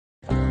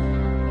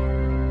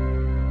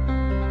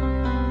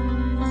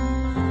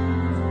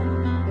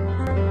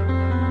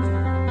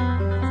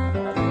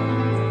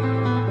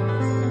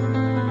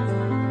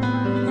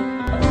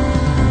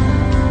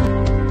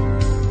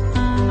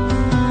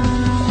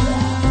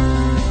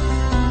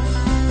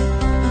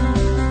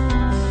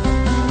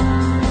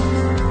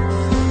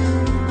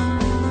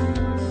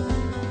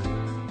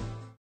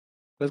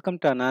Welcome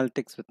to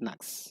Analytics with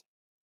Nags.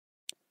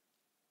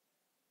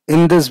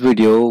 In this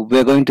video,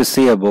 we're going to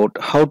see about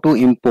how to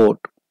import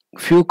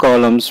few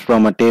columns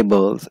from a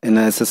table in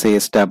a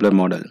SSAS tabular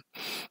model.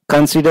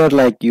 Consider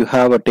like you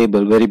have a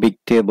table, very big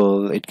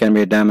table, it can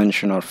be a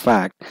dimension or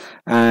fact,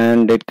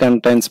 and it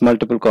contains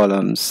multiple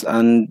columns,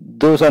 and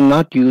those are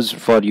not used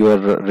for your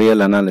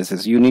real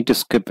analysis. You need to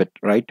skip it,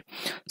 right?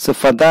 So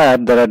for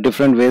that, there are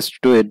different ways to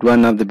do it.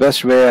 One of the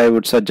best way I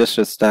would suggest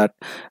is that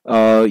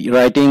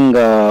writing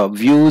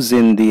views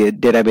in the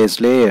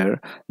database layer,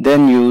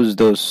 then use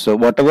those. So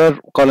whatever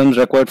columns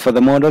required for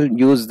the model,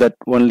 use that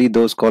only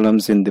those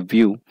columns in the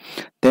view,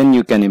 then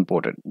you can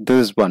import it.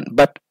 This is one.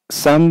 But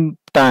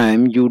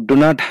sometime you do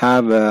not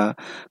have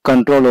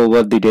control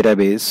over the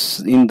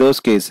database. In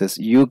those cases,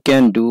 you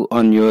can do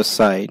on your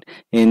side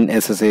in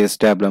SSAS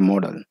Tabular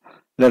Model.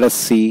 Let us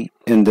see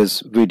in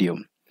this video.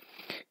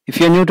 If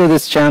you're new to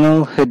this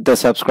channel, hit the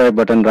subscribe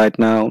button right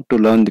now to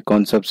learn the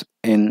concepts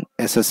in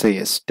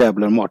SSAS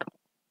Tabular Model.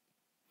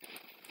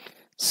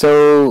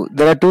 So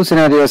there are two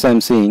scenarios I'm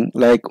seeing.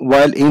 Like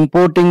while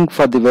importing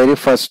for the very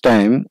first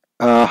time,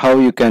 how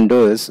you can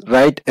do is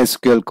write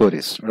SQL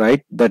queries,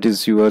 right? That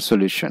is your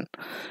solution.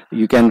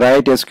 You can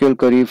write SQL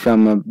query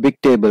from a big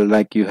table,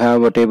 like you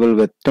have a table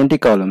with 20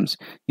 columns.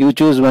 You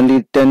choose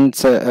only 10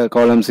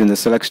 columns in the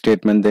select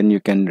statement, then you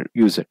can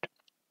use it.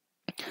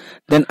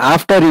 Then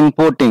after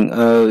importing,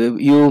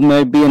 you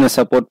may be in a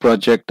support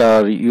project,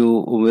 or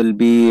you will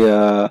be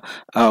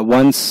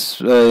once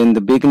in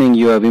the beginning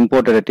you have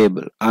imported a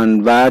table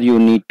and where you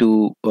need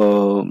to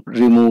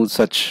remove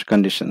such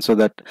conditions so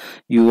that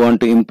you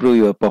want to improve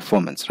your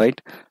performance, right?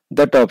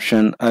 That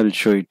option I will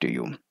show it to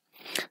you.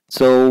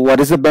 So what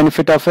is the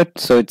benefit of it?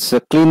 So it's a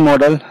clean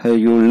model.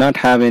 You will not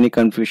have any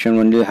confusion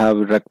when you have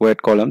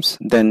required columns.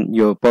 Then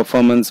your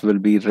performance will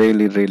be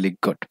really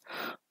good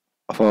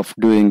of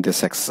doing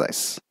this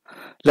exercise.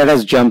 Let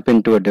us jump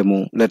into a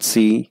demo. Let's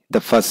see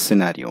the first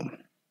scenario.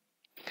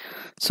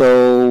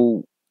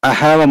 So I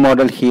have a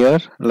model here,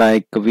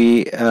 like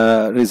we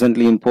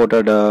recently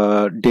imported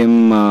a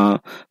dim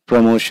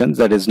promotions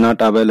that is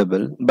not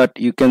available, but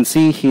you can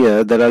see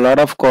here there are a lot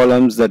of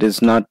columns that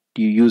is not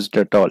used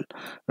at all,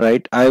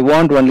 right? I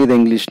want only the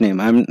English name.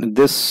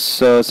 This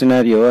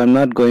scenario, I'm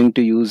not going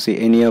to use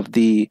any of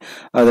the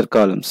other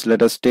columns.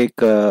 Let us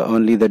take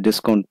only the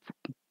discount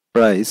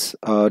price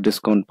or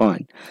discount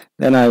point,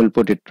 then I will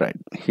put it right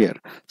here.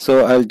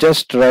 So I'll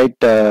just write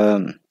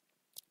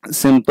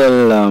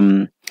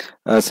simple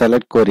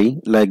select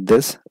query like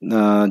this,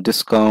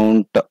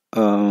 discount.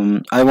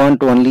 I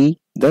want only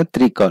the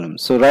 3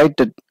 columns, so write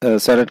a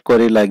select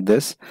query like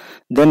this,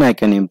 then I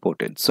can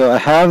import it. So I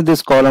have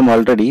this column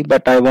already,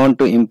 but I want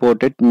to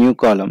import it new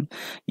column.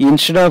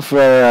 Instead of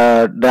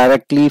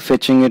directly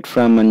fetching it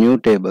from a new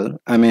table,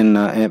 I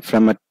mean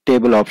from a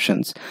table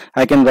options,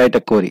 I can write a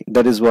query.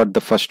 That is what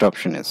the first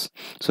option is.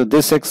 So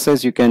this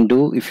exercise you can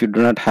do if you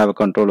do not have a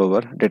control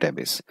over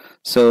database.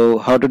 So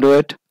how to do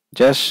it?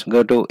 Just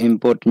go to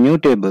import new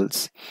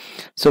tables.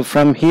 So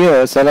from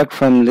here, select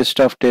from list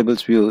of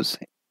tables views.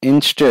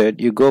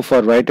 Instead, you go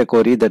for write a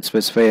query that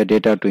specify a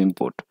data to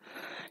import.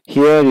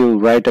 Here you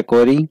write a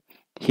query.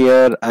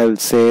 Here I will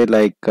say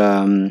like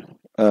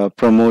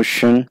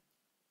promotion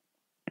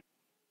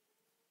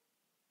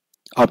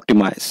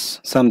optimize,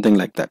 something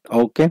like that.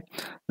 Okay,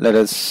 let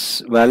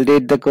us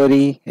validate the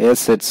query.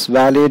 Yes, it's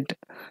valid.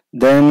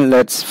 Then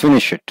let's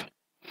finish it.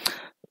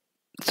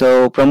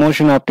 So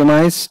promotion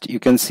optimized, you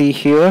can see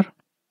here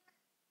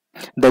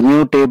the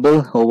new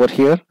table over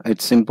here,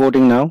 it's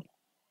importing now.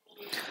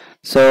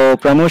 So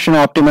promotion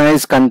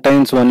optimized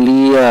contains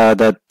only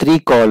the 3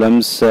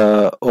 columns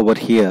over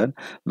here,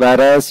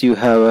 whereas you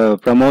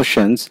have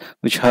promotions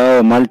which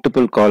have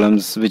multiple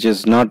columns, which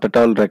is not at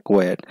all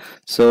required.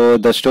 So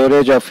the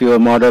storage of your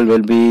model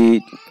will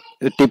be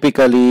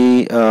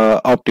typically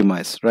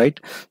optimized, right?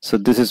 So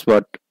this is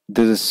what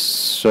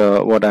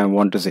I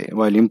want to say.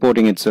 While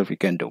importing itself you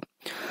can do.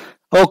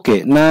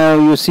 Okay, now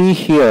you see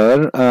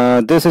here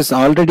this is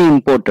already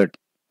imported.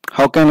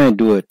 How can I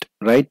do it,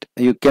 right?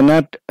 You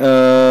cannot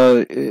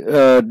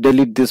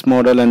delete this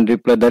model and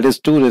reply. That is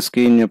too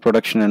risky in your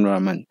production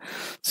environment.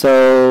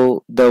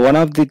 So the one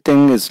of the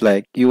thing is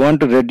like you want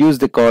to reduce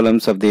the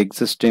columns of the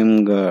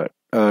existing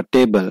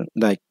table.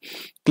 Like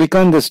click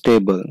on this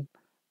table,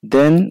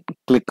 then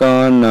click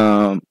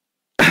on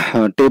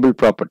table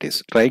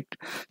properties, right?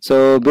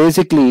 So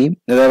basically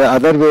there are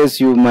other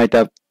ways you might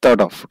have thought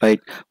of, right?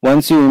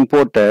 Once you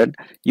imported,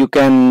 you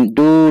can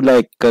do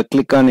like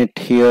click on it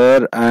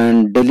here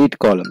and delete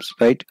columns,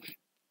 right?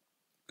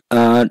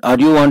 Or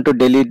you want to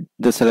delete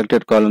the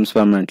selected columns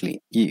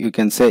permanently? You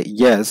can say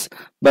yes,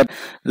 but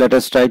let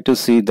us try to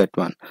see that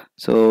one.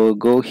 So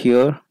go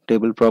here,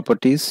 table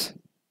properties.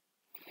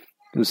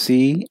 You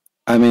see,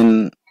 I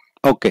mean,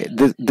 okay,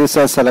 this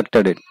has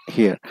selected it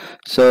here.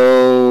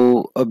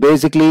 So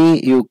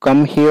basically you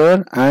come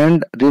here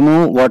and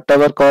remove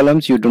whatever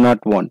columns you do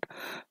not want.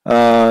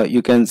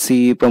 You can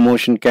see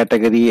promotion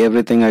category,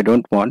 everything I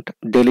don't want,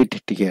 delete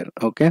it here.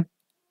 Okay,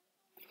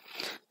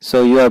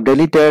 So you have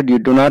deleted, you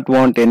do not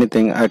want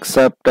anything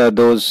except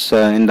those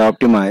in the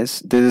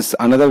optimize. This is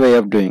another way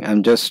of doing.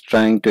 I'm just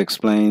trying to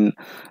explain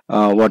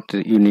what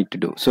you need to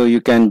do. So you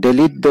can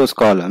delete those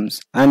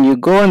columns and you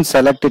go and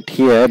select it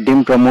here,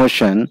 dim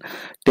promotion,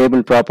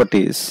 table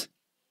properties.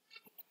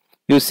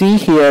 You see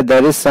here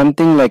there is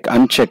something like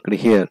unchecked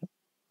here.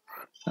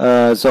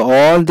 So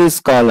all these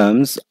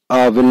columns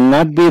will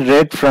not be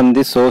read from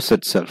the source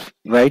itself,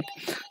 right?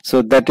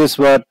 So that is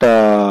what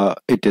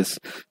it is.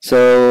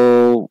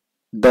 So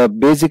the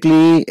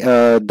basically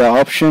the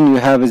option you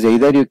have is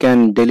either you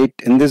can delete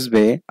in this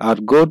way or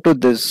go to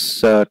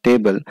this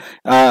table.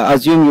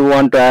 Assume you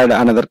want to add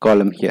another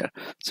column here.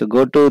 So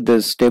go to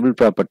this table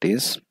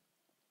properties.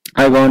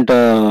 I want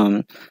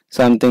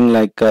something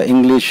like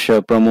English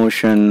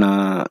promotion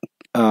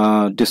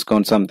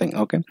discount something.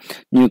 Okay,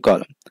 new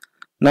column.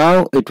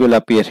 Now it will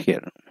appear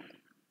here.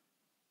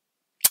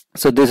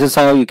 So this is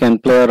how you can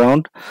play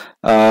around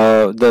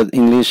the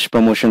English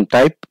promotion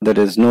type. There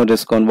is no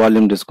discount,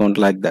 volume discount,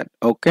 like that.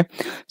 Okay,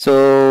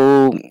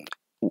 so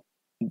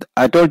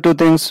I told two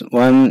things.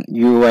 One,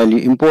 while you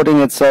importing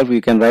itself,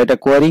 you can write a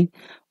query.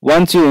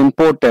 Once you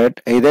import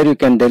it, either you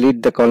can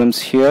delete the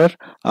columns here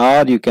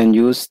or you can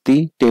use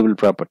the table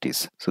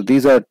properties. So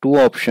these are two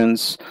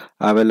options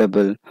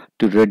available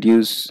to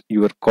reduce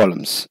your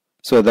columns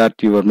so that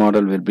your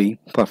model will be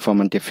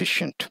performant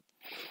efficient.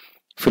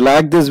 If you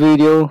like this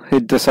video,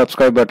 hit the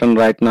subscribe button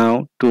right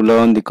now to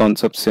learn the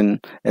concepts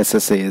in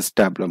SSAS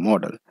Tabular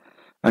Model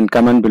and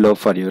comment below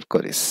for your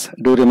queries.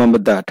 Do remember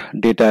that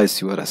data is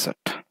your asset.